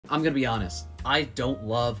I'm gonna be honest. I don't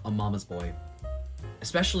love a mama's boy.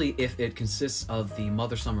 Especially if it consists of the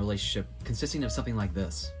mother-son relationship consisting of something like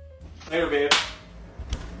this. Later, babe.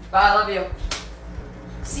 Bye, I love you.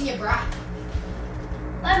 See ya, brah.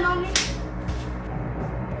 Bye, mommy.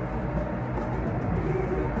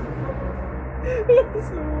 What's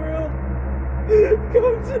the world?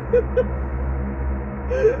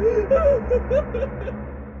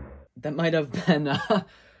 That might have been a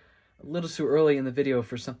little too early in the video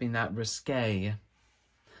for something that risque.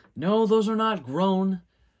 No, those are not grown,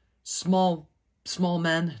 small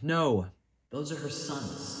men. No, those are her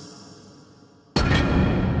sons.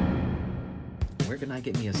 Where can I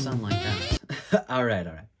get me a son like that? All right.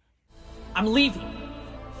 I'm leaving.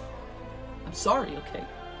 I'm sorry, okay?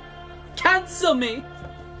 Cancel me!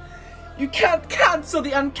 You can't cancel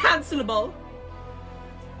the uncancelable!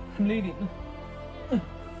 I'm leaving.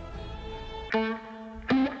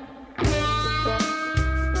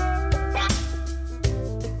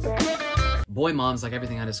 Boy moms, like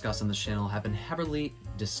everything I discuss on this channel, have been heavily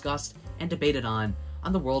discussed and debated on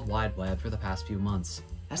the World Wide Web for the past few months.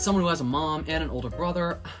 As someone who has a mom and an older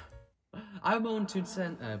brother, I have my own 2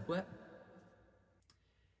 cents, what?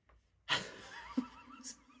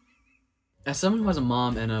 As someone who has a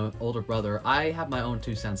mom and an older brother, I have my own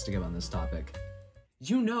 2 cents to give on this topic.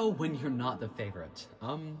 You know when you're not the favorite.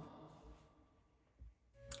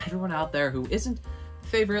 Everyone out there who isn't the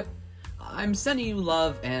favorite, I'm sending you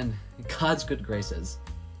love and God's good graces.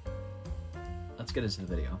 Let's get into the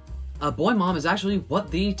video. A boy mom is actually what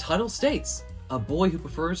the title states. A boy who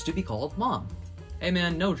prefers to be called mom. Hey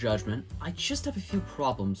man, no judgment. I just have a few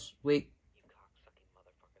problems. Wait.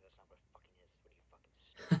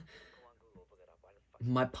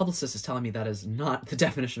 My publicist is telling me that is not the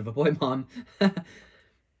definition of a boy mom.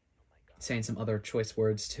 Saying some other choice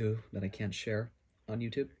words too that I can't share on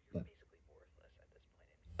YouTube. But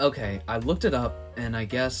okay, I looked it up, and I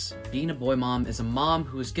guess being a boy mom is a mom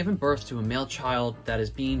who has given birth to a male child that is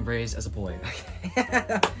being raised as a boy.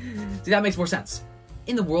 See, that makes more sense.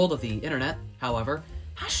 In the world of the internet, however,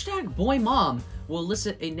 #boymom will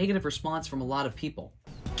elicit a negative response from a lot of people.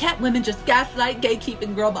 Can't women just gaslight, gatekeep,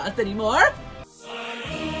 and girl boss anymore?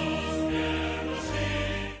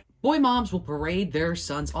 Boy moms will parade their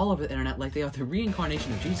sons all over the internet like they are the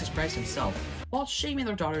reincarnation of Jesus Christ himself, while shaming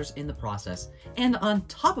their daughters in the process, and on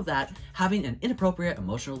top of that, having an inappropriate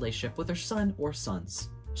emotional relationship with their son or sons.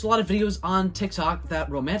 There's a lot of videos on TikTok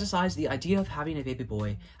that romanticize the idea of having a baby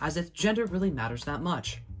boy as if gender really matters that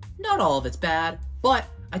much. Not all of it's bad, but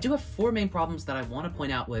I do have 4 main problems that I want to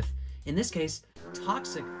point out with, in this case,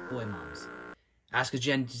 toxic boy moms. Ask a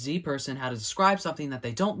Gen Z person how to describe something that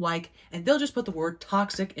they don't like, and they'll just put the word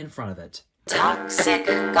toxic in front of it. Toxic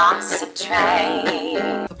gossip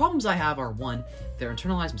train. The problems I have are 1, their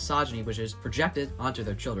internalized misogyny, which is projected onto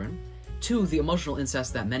their children. 2, the emotional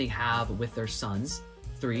incest that many have with their sons.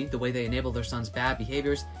 3, the way they enable their son's bad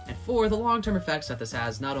behaviors. And 4, the long-term effects that this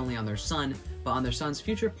has not only on their son, but on their son's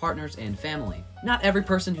future partners and family. Not every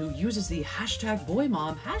person who uses the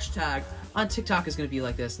 #boymom hashtag on TikTok is going to be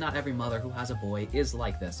like this. Not every mother who has a boy is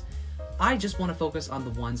like this. I just want to focus on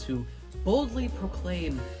the ones who boldly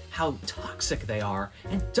proclaim how toxic they are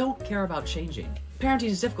and don't care about changing. Parenting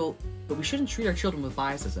is difficult, but we shouldn't treat our children with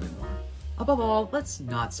biases anymore. Above all, let's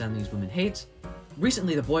not send these women hate.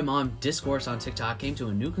 Recently, the boy mom discourse on TikTok came to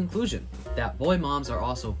a new conclusion, that boy moms are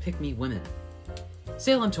also pick-me women.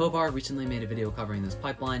 Salem Tovar recently made a video covering this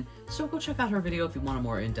pipeline, so go check out her video if you want a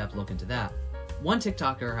more in-depth look into that. One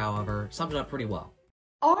TikToker, however, summed it up pretty well.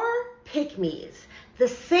 Are pick-me's the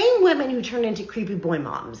same women who turn into creepy boy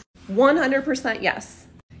moms? 100% yes.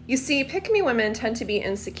 You see, pick-me women tend to be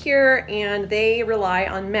insecure and they rely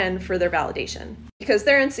on men for their validation. Because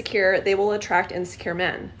they're insecure, they will attract insecure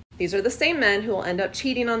men. These are the same men who will end up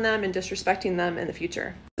cheating on them and disrespecting them in the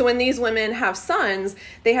future. So when these women have sons,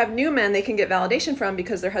 they have new men they can get validation from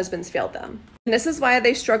because their husbands failed them. And this is why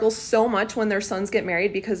they struggle so much when their sons get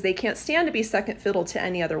married, because they can't stand to be second fiddle to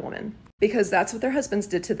any other woman. Because that's what their husbands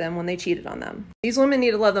did to them when they cheated on them. These women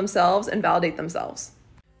need to love themselves and validate themselves.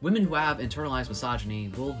 Women who have internalized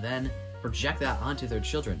misogyny will then project that onto their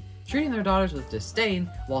children, treating their daughters with disdain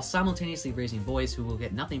while simultaneously raising boys who will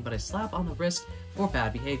get nothing but a slap on the wrist for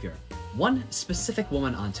bad behavior. One specific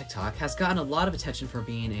woman on TikTok has gotten a lot of attention for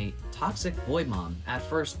being a toxic boy mom, at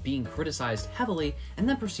first being criticized heavily and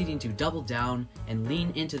then proceeding to double down and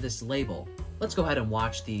lean into this label. Let's go ahead and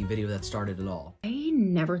watch the video that started it all. I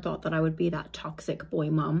never thought that I would be that toxic boy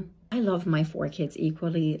mom. I love my 4 kids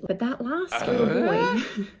equally, but that last little boy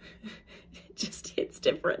just hits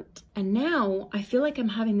different. And now I feel like I'm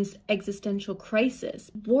having this existential crisis.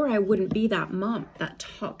 Before I wouldn't be that mom, that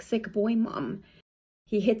toxic boy mom.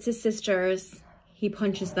 He hits his sisters, he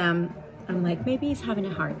punches them. I'm like, maybe he's having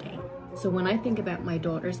a hard day. So when I think about my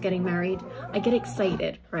daughters getting married, I get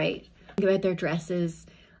excited, right? Think about their dresses,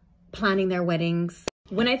 planning their weddings.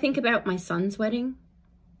 When I think about my son's wedding,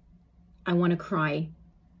 I want to cry.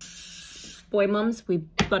 Boy mums,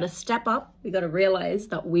 we've got to step up. We got to realize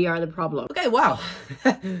that we are the problem. Okay, wow.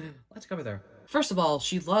 Let's cover there. First of all,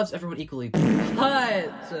 she loves everyone equally,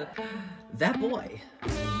 but that boy,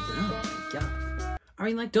 oh my God. I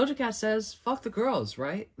mean, like Doja Cat says, fuck the girls,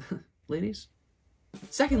 right? Ladies?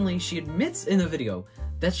 Secondly, she admits in the video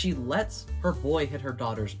that she lets her boy hit her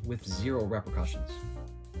daughters with 0 repercussions.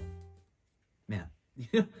 Man,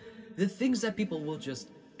 the things that people will just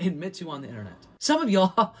admit to on the internet. Some of you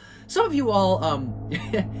all,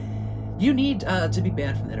 you need to be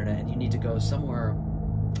banned from the internet, and you need to go somewhere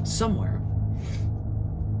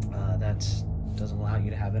that doesn't allow you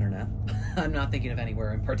to have internet. I'm not thinking of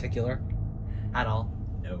anywhere in particular at all.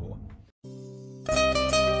 No.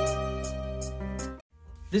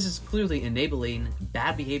 This is clearly enabling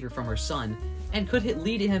bad behavior from her son and could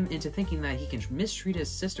lead him into thinking that he can mistreat his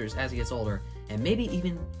sisters as he gets older, and maybe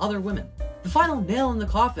even other women. The final nail in the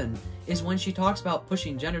coffin is when she talks about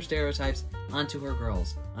pushing gender stereotypes onto her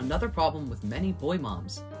girls, another problem with many boy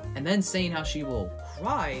moms, and then saying how she will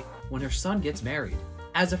cry when her son gets married,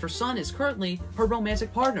 as if her son is currently her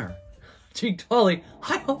romantic partner. Gee golly,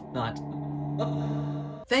 I hope not.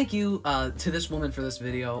 Thank you to this woman for this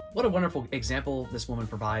video. What a wonderful example this woman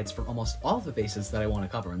provides for almost all of the bases that I want to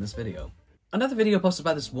cover in this video. Another video posted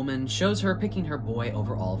by this woman shows her picking her boy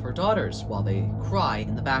over all of her daughters while they cry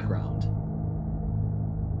in the background.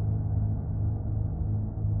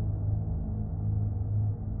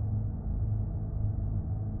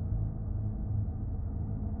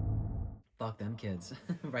 Fuck them kids.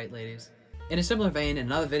 Right, ladies? In a similar vein, in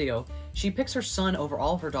another video, she picks her son over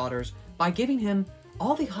all of her daughters by giving him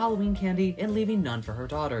all the Halloween candy and leaving none for her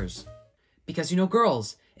daughters. Because, you know,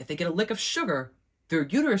 girls, if they get a lick of sugar, their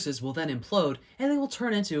uteruses will then implode and they will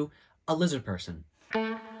turn into a lizard person.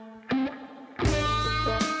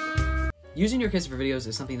 Using your kids for videos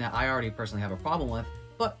is something that I already personally have a problem with,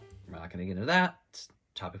 but we're not going to get into that. It's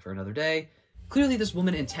a topic for another day. Clearly, this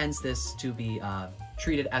woman intends this to be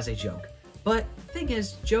treated as a joke. But the thing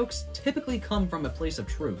is, jokes typically come from a place of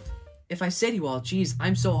truth. If I say to you all, geez,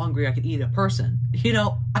 I'm so hungry I could eat a person, you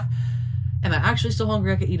know, am I actually so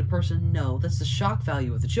hungry I could eat a person? No, that's the shock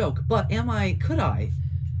value of the joke. But could I?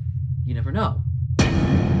 You never know.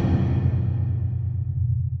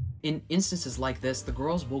 In instances like this, the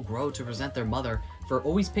girls will grow to resent their mother for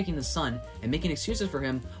always picking the son and making excuses for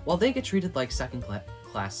him while they get treated like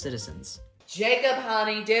second-class citizens. Jacob,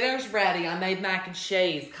 honey, dinner's ready. I made mac and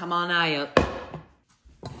cheese. Come on out.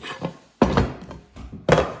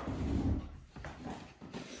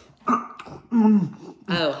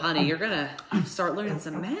 Oh, honey, you're gonna start learning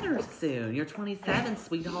some manners soon. You're 27,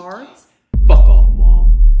 sweethearts. Fuck off,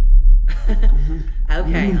 Mom.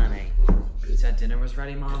 Okay, honey. You said dinner was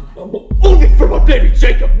ready, Mom? Only for my baby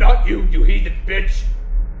Jacob, not you, you heathen bitch!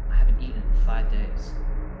 I haven't eaten in 5 days.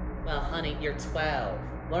 Well, honey, you're 12.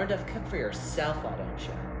 Learn to cook for yourself, why don't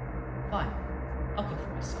you? Fine. I'll cook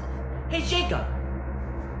for myself. Hey, Jacob!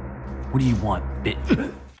 What do you want,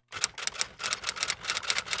 bitch?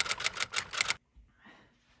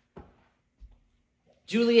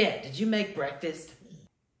 Juliet, did you make breakfast?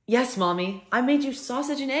 Yes, Mommy. I made you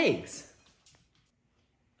sausage and eggs.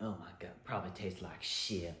 Oh my God, probably tastes like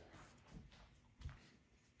shit.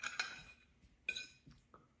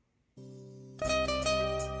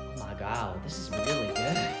 Oh my God, this is really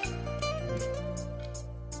good.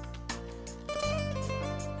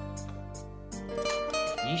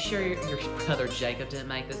 You sure your brother Jacob didn't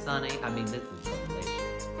make this, honey? I mean, this is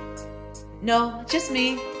delicious. No, just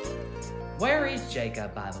me. Where is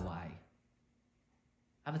Jacob, by the way? I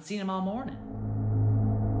haven't seen him all morning.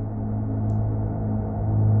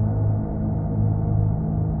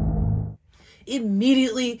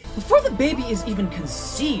 Immediately, before the baby is even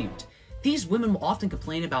conceived, these women will often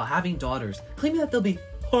complain about having daughters, claiming that they'll be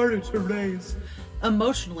harder to raise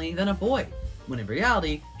emotionally than a boy, when in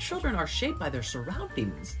reality, children are shaped by their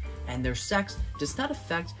surroundings, and their sex does not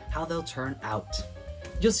affect how they'll turn out.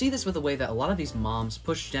 You'll see this with the way that a lot of these moms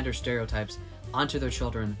push gender stereotypes onto their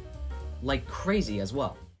children like crazy as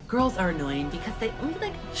well. Girls are annoying because they only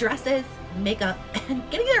like dresses, makeup, and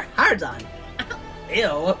getting their hair done.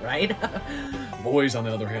 Ew, right? Boys, on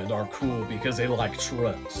the other hand, are cool because they like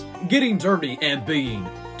trends. Getting dirty and being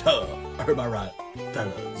tough. Am I right,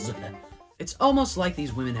 fellas? It's almost like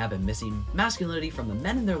these women have been missing masculinity from the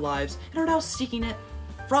men in their lives and are now seeking it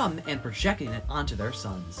from and projecting it onto their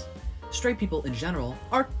sons. Straight people in general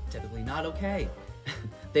are typically not okay.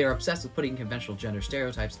 They are obsessed with putting conventional gender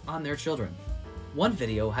stereotypes on their children. One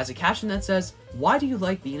video has a caption that says, "Why do you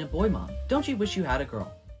like being a boy mom? Don't you wish you had a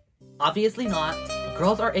girl?" Obviously not.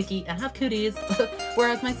 Girls are icky and have cooties,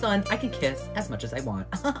 whereas my son, I can kiss as much as I want.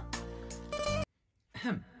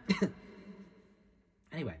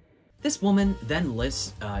 Anyway, this woman then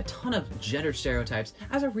lists a ton of gender stereotypes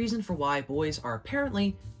as a reason for why boys are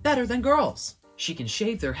apparently better than girls. She can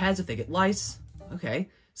shave their heads if they get lice. Okay,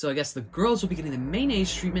 so I guess the girls will be getting the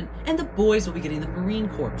mayonnaise treatment and the boys will be getting the Marine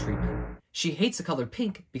Corps treatment. She hates the color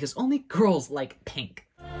pink because only girls like pink.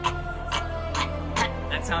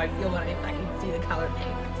 That's how I feel when I fucking see the color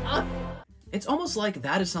pink. It's almost like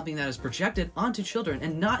that is something that is projected onto children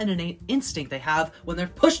and not an innate instinct they have when they're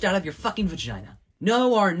pushed out of your fucking vagina.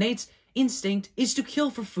 No, our innate instinct is to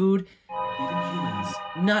kill for food, even humans,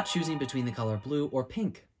 not choosing between the color blue or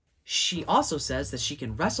pink. She also says that she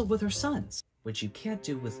can wrestle with her sons, which you can't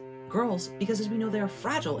do with girls because, as we know, they are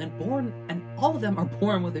fragile and all of them are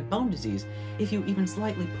born with a bone disease. If you even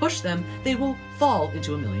slightly push them, they will fall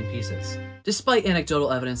into a million pieces. Despite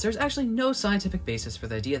anecdotal evidence, there's actually no scientific basis for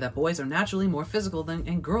the idea that boys are naturally more physical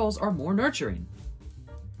and girls are more nurturing.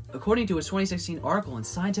 According to a 2016 article in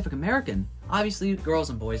Scientific American, obviously girls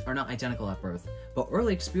and boys are not identical at birth, but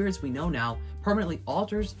early experience we know now permanently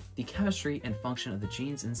alters the chemistry and function of the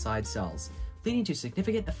genes inside cells, leading to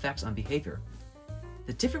significant effects on behavior.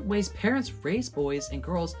 The different ways parents raise boys and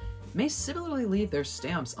girls may similarly leave their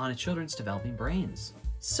stamps on a children's developing brains.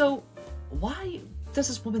 So, why does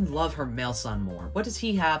this woman love her male son more? What does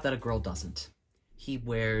he have that a girl doesn't? He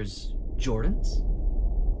wears Jordans,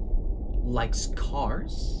 likes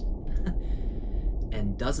cars,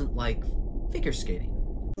 and doesn't like figure skating.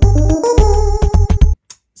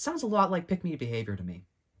 Sounds a lot like pick-me behavior to me.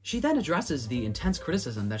 She then addresses the intense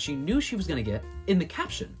criticism that she knew she was going to get in the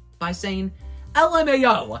caption by saying,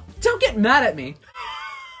 "LMAO, don't get mad at me."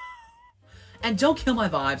 And don't kill my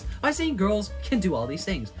vibes by saying girls can do all these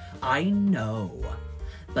things. I know,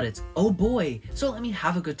 but it's oh boy, so let me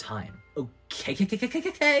have a good time.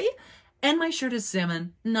 Okay. And my shirt is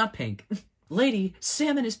salmon, not pink. Lady,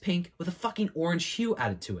 salmon is pink with a fucking orange hue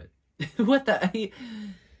added to it. What the?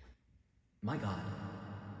 My God.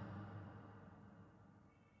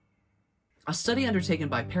 A study undertaken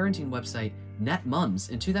by parenting website NetMoms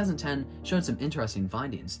in 2010 showed some interesting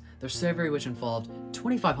findings. Their survey, which involved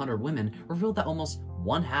 2,500 women, revealed that almost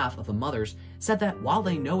one half of the mothers said that while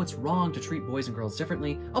they know it's wrong to treat boys and girls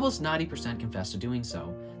differently, almost 90% confessed to doing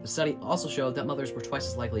so. The study also showed that mothers were twice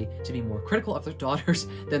as likely to be more critical of their daughters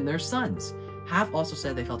than their sons. Half also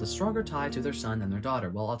said they felt a stronger tie to their son than their daughter.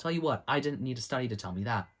 Well, I'll tell you what, I didn't need a study to tell me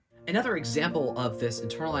that. Another example of this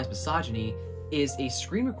internalized misogyny is a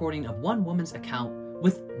screen recording of one woman's account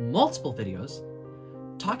with multiple videos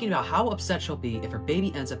talking about how upset she'll be if her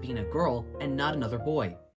baby ends up being a girl and not another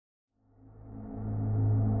boy.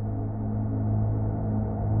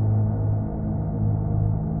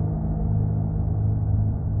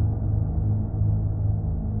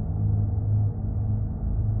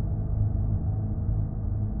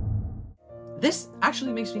 This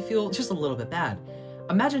actually makes me feel just a little bit bad.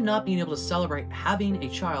 Imagine not being able to celebrate having a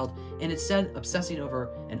child and instead obsessing over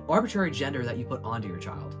an arbitrary gender that you put onto your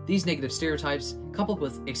child. These negative stereotypes, coupled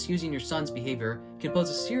with excusing your son's behavior, can pose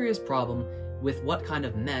a serious problem with what kind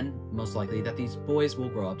of men, most likely, that these boys will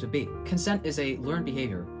grow up to be. Consent is a learned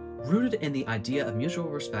behavior, rooted in the idea of mutual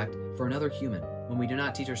respect for another human. When we do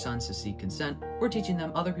not teach our sons to seek consent, we're teaching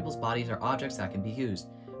them other people's bodies are objects that can be used.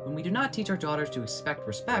 When we do not teach our daughters to expect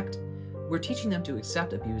respect, we're teaching them to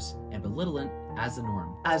accept abuse and belittle it as the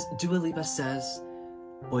norm. As Dua Lipa says,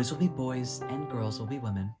 boys will be boys and girls will be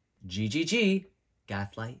women. GGG.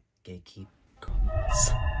 Gaslight, gatekeep,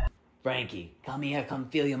 girls. Frankie, come here, come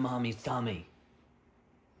feel your mommy's tummy.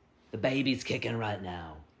 The baby's kicking right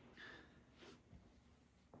now.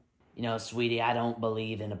 You know, sweetie, I don't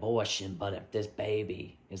believe in abortion, but if this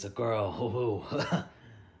baby is a girl,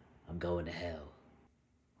 I'm going to hell.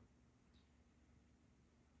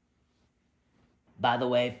 By the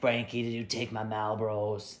way, Frankie, did you take my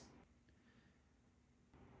Marlboros?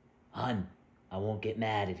 Hun, I won't get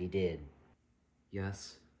mad if you did.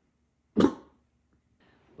 Yes.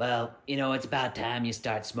 Well, you know, it's about time you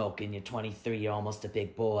start smoking. You're 23, you're almost a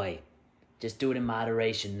big boy. Just do it in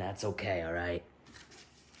moderation, that's okay, alright?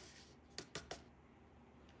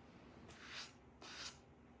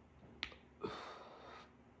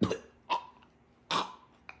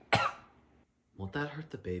 Won't that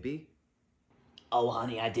hurt the baby? Oh,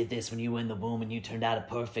 honey, I did this when you were in the womb and you turned out a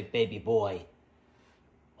perfect baby boy.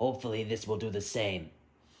 Hopefully this will do the same.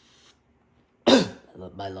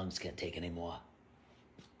 My lungs can't take anymore.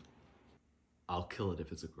 I'll kill it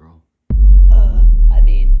if it's a girl.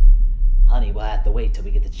 have to wait till we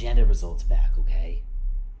get the gender results back, okay?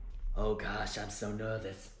 Oh gosh, I'm so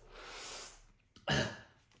nervous. Oh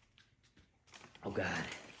God.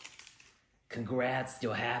 Congrats,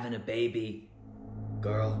 you're having a baby.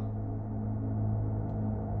 Girl.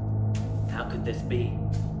 How could this be?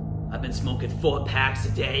 I've been smoking 4 packs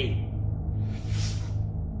a day.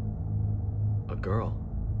 A girl.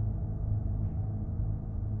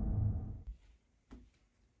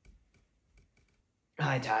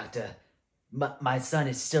 Hi, doctor. My son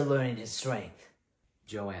is still learning his strength.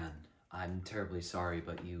 Joanne, I'm terribly sorry,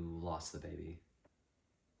 but you lost the baby.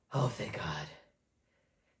 Oh, thank God.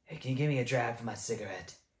 Hey, can you give me a drag for my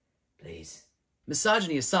cigarette? Please.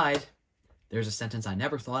 Misogyny aside, there's a sentence I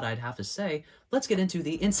never thought I'd have to say. Let's get into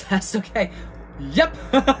the incest, okay? Yep!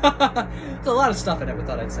 It's a lot of stuff I never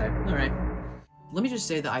thought I'd say. Alright. Let me just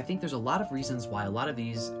say that I think there's a lot of reasons why a lot of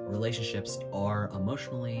these relationships are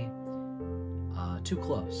emotionally too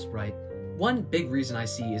close, right? One big reason I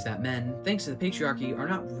see is that men, thanks to the patriarchy, are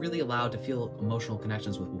not really allowed to feel emotional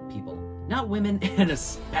connections with people. Not women, and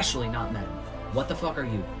especially not men. What the fuck are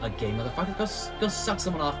you? A gay motherfucker? Go suck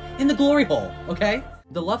someone off in the glory hole, okay?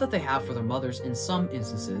 The love that they have for their mothers in some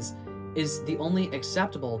instances is the only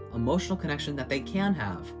acceptable emotional connection that they can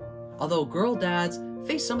have. Although girl dads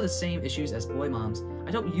face some of the same issues as boy moms,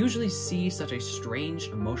 I don't usually see such a strange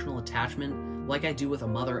emotional attachment like I do with a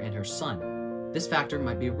mother and her son. This factor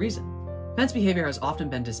might be a reason. Men's behavior has often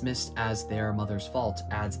been dismissed as their mother's fault,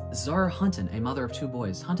 adds Zara Hunton, a mother of 2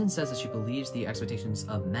 boys. Hunton says that she believes the expectations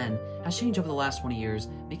of men has changed over the last 20 years,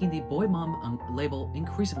 making the boy mom label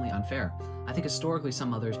increasingly unfair. I think historically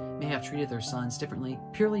some mothers may have treated their sons differently,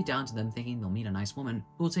 purely down to them thinking they'll meet a nice woman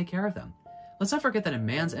who will take care of them. Let's not forget that a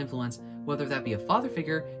man's influence, whether that be a father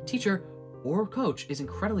figure, teacher, or coach, is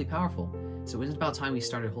incredibly powerful. So isn't it about time we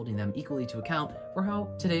started holding them equally to account for how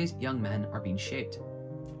today's young men are being shaped?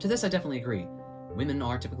 To this, I definitely agree. Women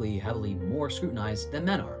are typically heavily more scrutinized than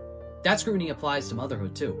men are. That scrutiny applies to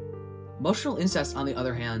motherhood too. Emotional incest, on the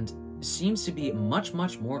other hand, seems to be much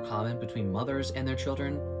more common between mothers and their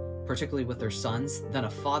children, particularly with their sons, than a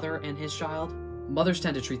father and his child. Mothers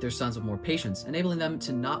tend to treat their sons with more patience, enabling them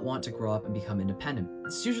to not want to grow up and become independent.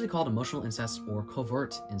 It's usually called emotional incest or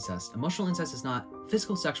covert incest. Emotional incest is not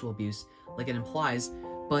physical sexual abuse like it implies,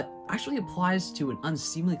 but actually applies to an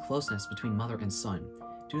unseemly closeness between mother and son.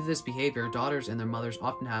 Due to this behavior, daughters and their mothers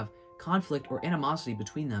often have conflict or animosity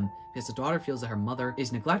between them because the daughter feels that her mother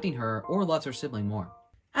is neglecting her or loves her sibling more.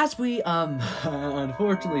 As we,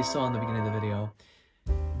 unfortunately saw in the beginning of the video,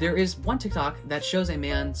 there is one TikTok that shows a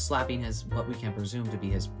man slapping his, what we can presume to be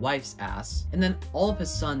his wife's ass, and then all of his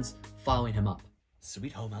sons following him up.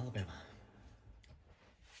 Sweet home Alabama.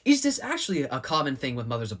 Is this actually a common thing with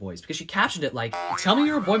mothers of boys? Because she captioned it like, tell me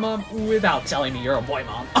you're a boy mom without telling me you're a boy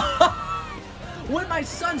mom. When my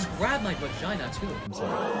sons grab my vagina too. I'm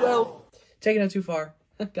sorry. Well, taking it too far,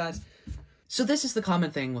 guys. So this is the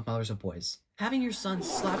common thing with mothers of boys. Having your son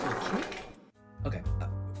slap your kid? Okay,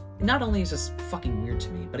 not only is this fucking weird to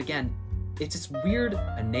me, but again, it's this weird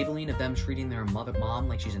enabling of them treating their mom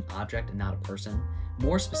like she's an object and not a person.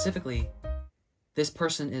 More specifically, this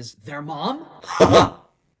person is their mom?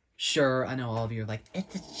 Sure, I know all of you are like,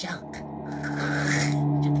 it's a joke.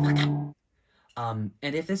 Shut the fuck up.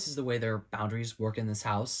 And if this is the way their boundaries work in this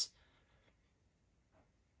house,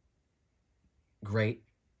 great,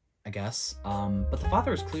 I guess. But the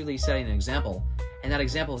father is clearly setting an example, and that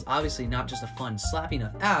example is obviously not just a fun slapping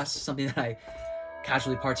of ass, something that I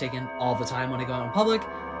casually partake in all the time when I go out in public,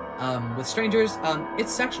 with strangers.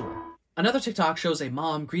 It's sexual. Another TikTok shows a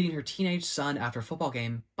mom greeting her teenage son after a football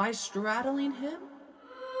game by straddling him.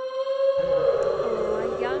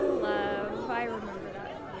 Oh, young love. I remember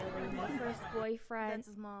that feeling. My first boyfriend. That's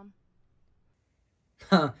his mom.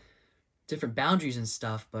 Huh. Different boundaries and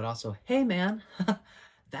stuff, but also, hey man,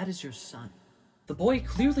 that is your son. The boy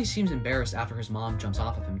clearly seems embarrassed after his mom jumps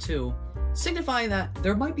off of him too, signifying that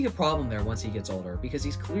there might be a problem there once he gets older, because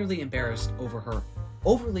he's clearly embarrassed over her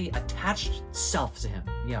overly attached self to him.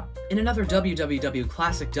 Yeah. In another WWW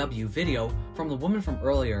Classic W video from the woman from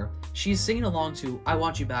earlier, she's singing along to I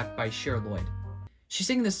Want You Back by Cher Lloyd. She's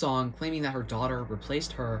singing this song claiming that her daughter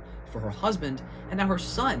replaced her for her husband, and now her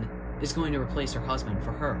son is going to replace her husband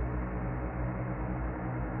for her.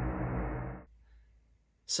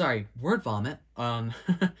 Sorry, word vomit.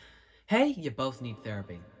 Hey, you both need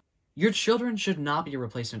therapy. Your children should not be a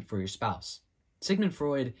replacement for your spouse. Sigmund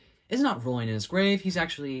Freud is not rolling in his grave, he's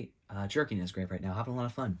actually jerking in his grave right now, having a lot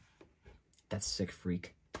of fun. That sick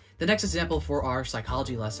freak. The next example for our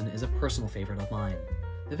psychology lesson is a personal favorite of mine.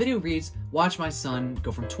 The video reads, watch my son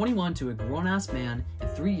go from 21 to a grown-ass man in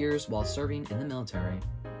 3 years while serving in the military.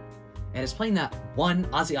 and it's playing that one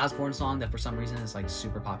Ozzy Osbourne song that for some reason is like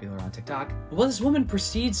super popular on TikTok. But what this woman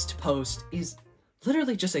proceeds to post is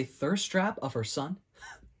literally just a thirst trap of her son.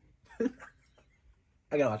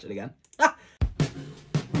 I gotta watch it again.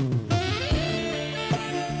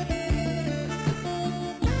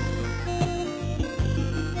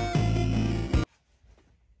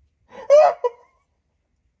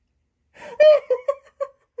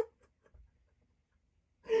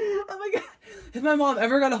 Oh my god. If my mom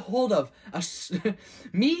ever got a hold of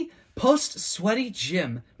me post sweaty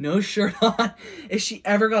gym, no shirt on, if she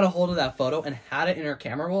ever got a hold of that photo and had it in her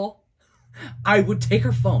camera roll, I would take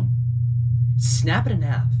her phone, snap it in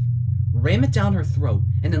half, ram it down her throat,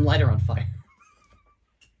 and then light her on fire.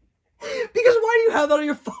 Because why do you have that on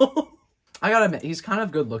your phone? I gotta admit, he's kind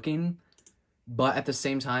of good looking, but at the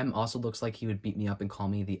same time also looks like he would beat me up and call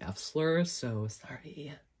me the F slur, so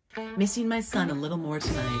sorry. Missing my son a little more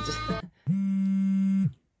tonight.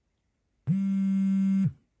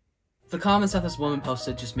 The comments that this woman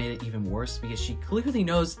posted just made it even worse because she clearly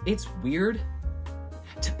knows it's weird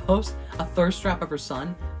to post a thirst trap of her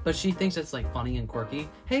son, but she thinks it's like funny and quirky.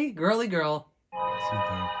 Hey, girly girl.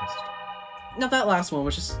 Now that last one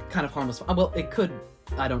was just kind of harmless. Well, it could,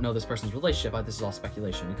 I don't know this person's relationship, this is all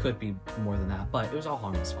speculation. It could be more than that, but it was all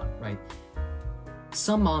harmless fun, right?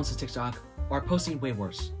 Some moms on TikTok are posting way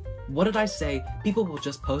worse. What did I say? People will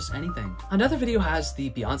just post anything. Another video has the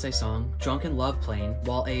Beyonce song, Drunk in Love, playing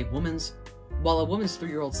while a woman's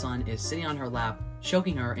 3-year-old son is sitting on her lap,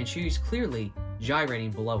 choking her, and she's clearly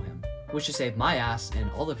gyrating below him. Which to save my ass and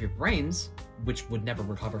all of your brains, which would never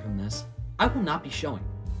recover from this, I will not be showing.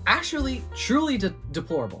 Actually, truly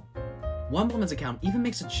deplorable. One woman's account even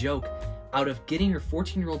makes a joke out of getting her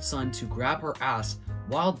 14-year-old son to grab her ass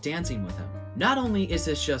while dancing with him. Not only is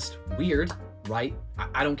this just weird, right?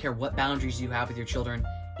 I don't care what boundaries you have with your children,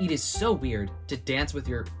 it is so weird to dance with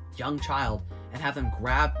your young child and have them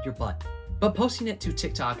grab your butt. But posting it to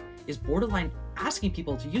TikTok is borderline asking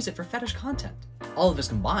people to use it for fetish content. All of this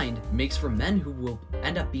combined makes for men who will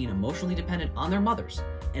end up being emotionally dependent on their mothers,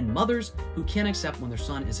 and mothers who can't accept when their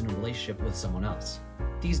son is in a relationship with someone else.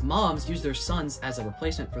 These moms use their sons as a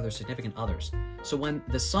replacement for their significant others. So when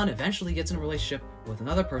the son eventually gets in a relationship with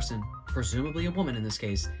another person, presumably a woman in this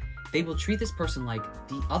case, they will treat this person like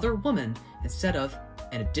the other woman instead of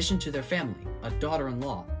an addition to their family, a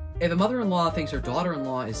daughter-in-law. If a mother-in-law thinks her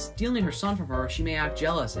daughter-in-law is stealing her son from her, she may act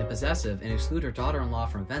jealous and possessive and exclude her daughter-in-law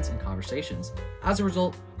from events and conversations. As a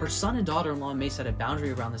result, her son and daughter-in-law may set a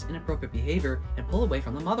boundary around this inappropriate behavior and pull away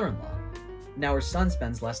from the mother-in-law. Now her son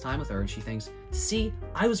spends less time with her and she thinks, see,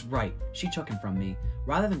 I was right, she took him from me,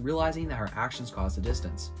 rather than realizing that her actions caused the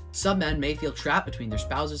distance. Some men may feel trapped between their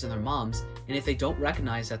spouses and their moms, and if they don't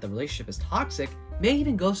recognize that the relationship is toxic, may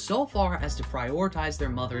even go so far as to prioritize their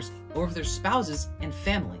mothers over their spouses and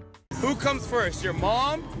family. Who comes first, your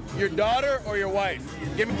mom, your daughter, or your wife?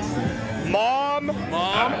 Give me mom,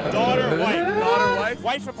 daughter, wife. Daughter, wife.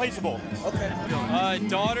 Wife's replaceable. Okay.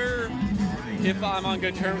 Daughter, if I'm on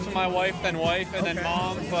good terms with my wife, then wife, and then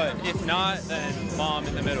mom. But if not, then mom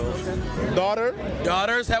in the middle. Daughter.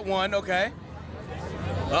 Daughter's at 1, okay.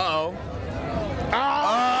 Uh-oh.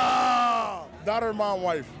 Ah! Daughter, mom,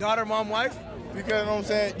 wife. Daughter, mom, wife? Because, you know what I'm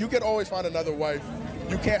saying, you can always find another wife.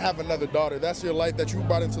 You can't have another daughter. That's your life that you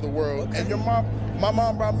brought into the world. Okay. And your mom, my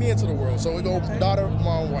mom brought me into the world. So we go daughter,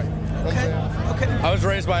 mom, wife. Okay. Okay. I was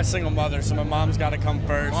raised by a single mother, so my mom's got to come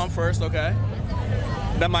first. Mom first, okay.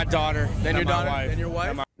 Then my daughter. Then your daughter. Wife. Then your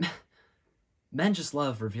wife. Men just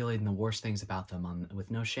love revealing the worst things about them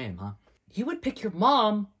with no shame, huh? You would pick your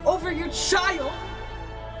mom over your child?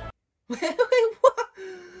 Wait, what?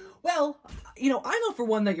 Well, you know, I know for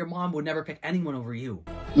one that your mom would never pick anyone over you.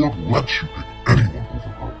 Or let you pick anyone over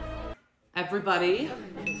her. Everybody,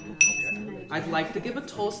 I'd like to give a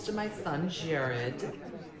toast to my son, Jared.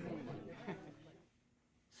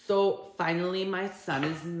 So, finally, my son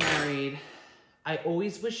is married. I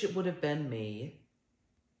always wish it would have been me.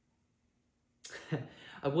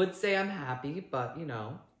 I would say I'm happy, but, you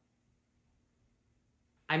know.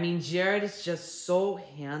 I mean, Jared is just so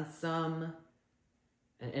handsome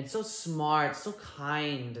and so smart, so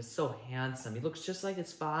kind, so handsome. He looks just like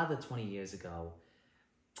his father 20 years ago.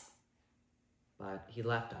 But he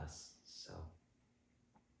left us, so.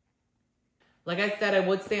 Like I said, I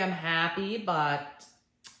would say I'm happy, but,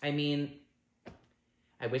 I mean,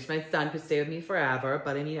 I wish my son could stay with me forever,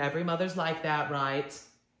 but I mean, every mother's like that, right?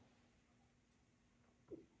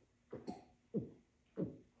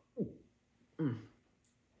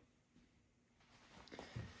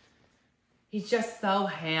 He's just so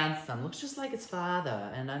handsome. Looks just like his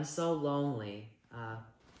father, and I'm so lonely.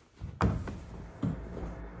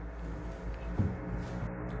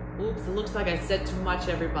 Ooh, Oops, it looks like I said too much,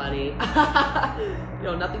 everybody.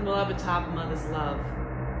 Nothing will ever top a mother's love.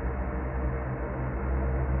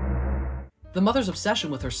 The mother's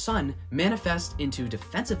obsession with her son manifests into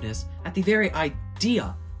defensiveness at the very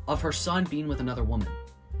idea of her son being with another woman.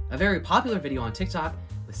 A very popular video on TikTok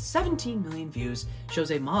with 17 million views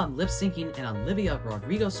shows a mom lip-syncing an Olivia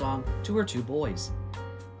Rodrigo song to her 2 boys.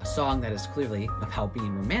 A song that is clearly about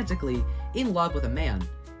being romantically in love with a man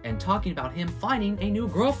and talking about him finding a new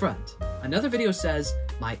girlfriend. Another video says,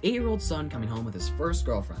 "My 8-year-old son coming home with his first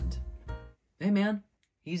girlfriend." Hey man,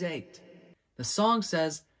 he's 8. The song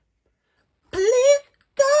says, "Please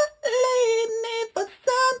don't leave me for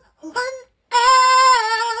someone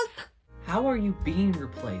else." How are you being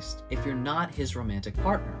replaced if you're not his romantic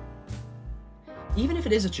partner? Even if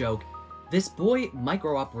it is a joke, this boy might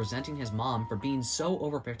grow up resenting his mom for being so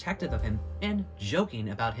overprotective of him and joking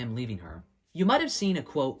about him leaving her. You might have seen a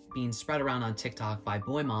quote being spread around on TikTok by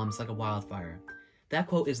boy moms like a wildfire. That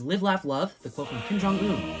quote is "Live, laugh, love," the quote from Kim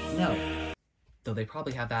Jong-un. No. Though they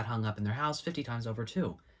probably have that hung up in their house 50 times over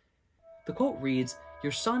too. The quote reads,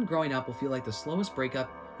 "Your son growing up will feel like the slowest breakup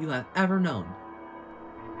you have ever known."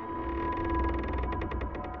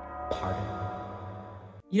 Pardon.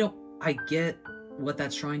 I get what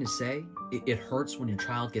that's trying to say. It hurts when your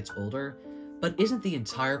child gets older, but isn't the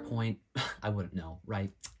entire point, I wouldn't know,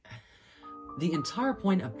 right? The entire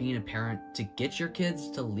point of being a parent to get your kids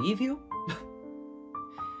to leave you?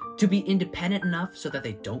 To be independent enough so that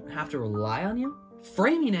they don't have to rely on you?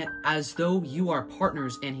 Framing it as though you are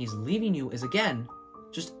partners and he's leaving you is, again,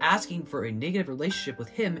 just asking for a negative relationship with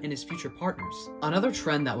him and his future partners. Another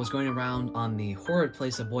trend that was going around on the horrid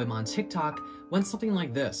place of boy mom TikTok went something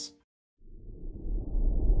like this.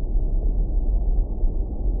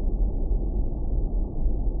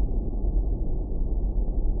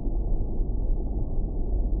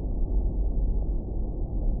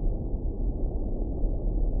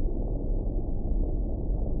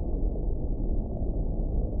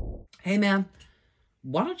 Hey man,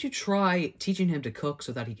 why don't you try teaching him to cook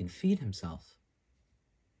so that he can feed himself?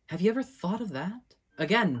 Have you ever thought of that?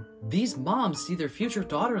 Again, these moms see their future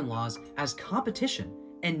daughter-in-laws as competition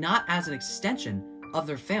and not as an extension of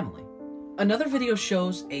their family. Another video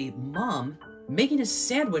shows a mom making a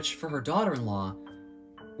sandwich for her daughter-in-law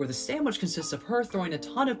where the sandwich consists of her throwing a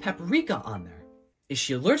ton of paprika on there. Is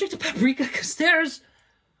she allergic to paprika? Because there's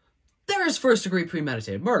first-degree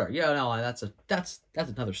premeditated murder. Yeah, no, that's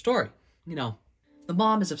another story. The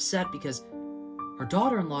mom is upset because her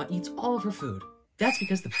daughter-in-law eats all of her food. That's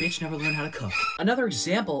because the bitch never learned how to cook. Another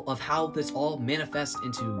example of how this all manifests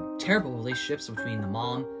into terrible relationships between the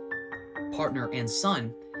mom, partner, and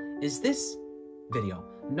son is this video.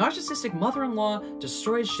 Narcissistic mother-in-law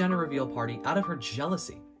destroys gender reveal party out of her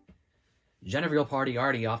jealousy. Gender reveal party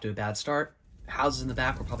already off to a bad start. Houses in the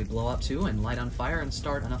back will probably blow up too and light on fire and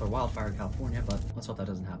start another wildfire in California, but let's hope that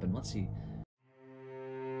doesn't happen. Let's see.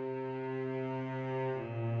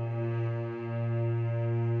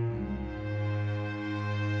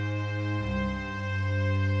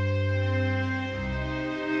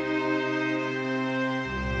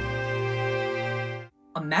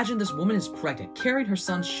 Imagine this woman is pregnant, carrying her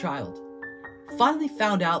son's child. Finally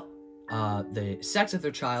found out the sex of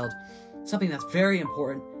their child, something that's very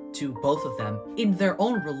important to both of them in their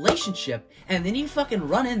own relationship, and then you fucking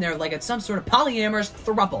run in there like it's some sort of polyamorous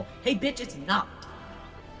throuple. Hey bitch, it's not.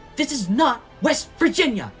 This is not West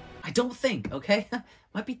Virginia. I don't think, okay?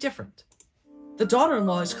 Might be different. The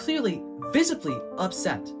daughter-in-law is clearly, visibly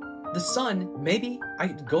upset. The son, maybe,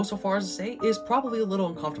 I'd go so far as to say, is probably a little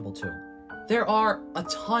uncomfortable too. There are a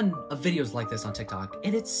ton of videos like this on TikTok,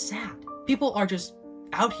 and it's sad. People are just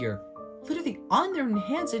out here, literally on their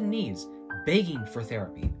hands and knees, begging for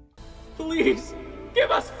therapy. Please,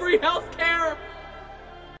 give us free healthcare!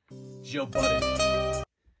 Joe Budden.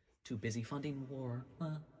 Too busy funding war.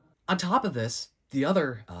 On top of this, the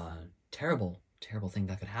other terrible thing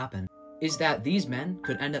that could happen is that these men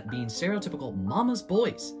could end up being stereotypical mama's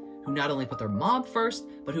boys who not only put their mom first,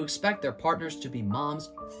 but who expect their partners to be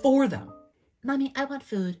moms for them. Mommy, I want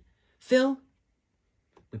food. Phil,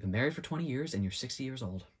 we've been married for 20 years and you're 60 years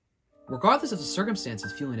old. Regardless of the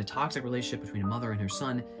circumstances fueling a toxic relationship between a mother and her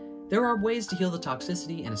son, there are ways to heal the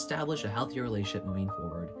toxicity and establish a healthier relationship moving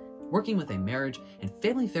forward. Working with a marriage and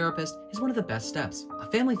family therapist is one of the best steps.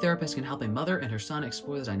 A family therapist can help a mother and her son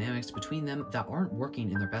explore the dynamics between them that aren't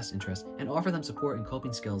working in their best interest and offer them support and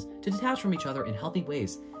coping skills to detach from each other in healthy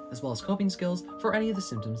ways, as well as coping skills for any of the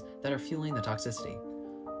symptoms that are fueling the toxicity.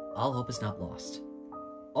 All hope is not lost.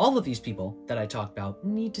 All of these people that I talked about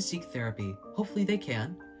need to seek therapy. Hopefully they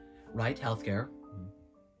can. Right, healthcare.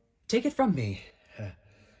 Take it from me.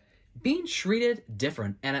 Being treated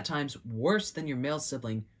different and at times worse than your male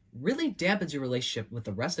sibling really dampens your relationship with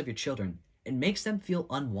the rest of your children and makes them feel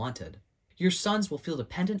unwanted. Your sons will feel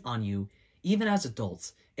dependent on you even as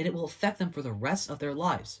adults, and it will affect them for the rest of their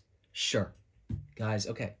lives. Sure, guys,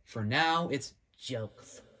 okay, for now it's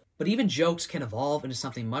jokes. But even jokes can evolve into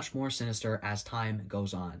something much more sinister as time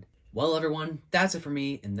goes on. Well, everyone, that's it for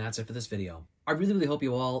me, and that's it for this video. I really hope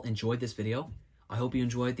you all enjoyed this video. I hope you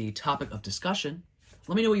enjoyed the topic of discussion.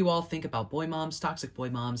 Let me know what you all think about boy moms, toxic boy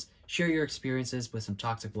moms. Share your experiences with some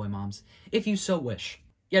toxic boy moms, if you so wish.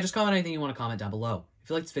 Yeah, just comment anything you want to comment down below. If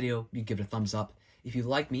you like this video, you can give it a thumbs up. If you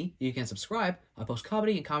like me, you can subscribe. I post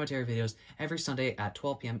comedy and commentary videos every Sunday at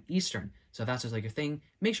 12 p.m. Eastern. So if that's just like your thing,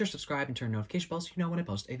 make sure to subscribe and turn notification bells so you know when I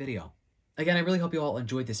post a video. Again, I really hope you all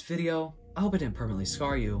enjoyed this video. I hope it didn't permanently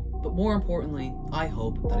scar you, but more importantly, I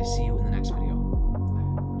hope that I see you in the next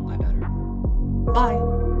video. I better.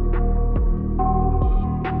 Bye!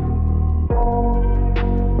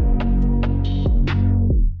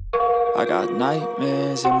 I got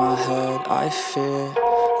nightmares in my head, I fear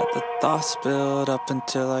that the thoughts build up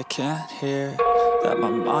until I can't hear, that my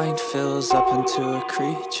mind fills up into a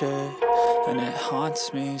creature, and it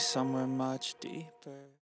haunts me somewhere much deeper.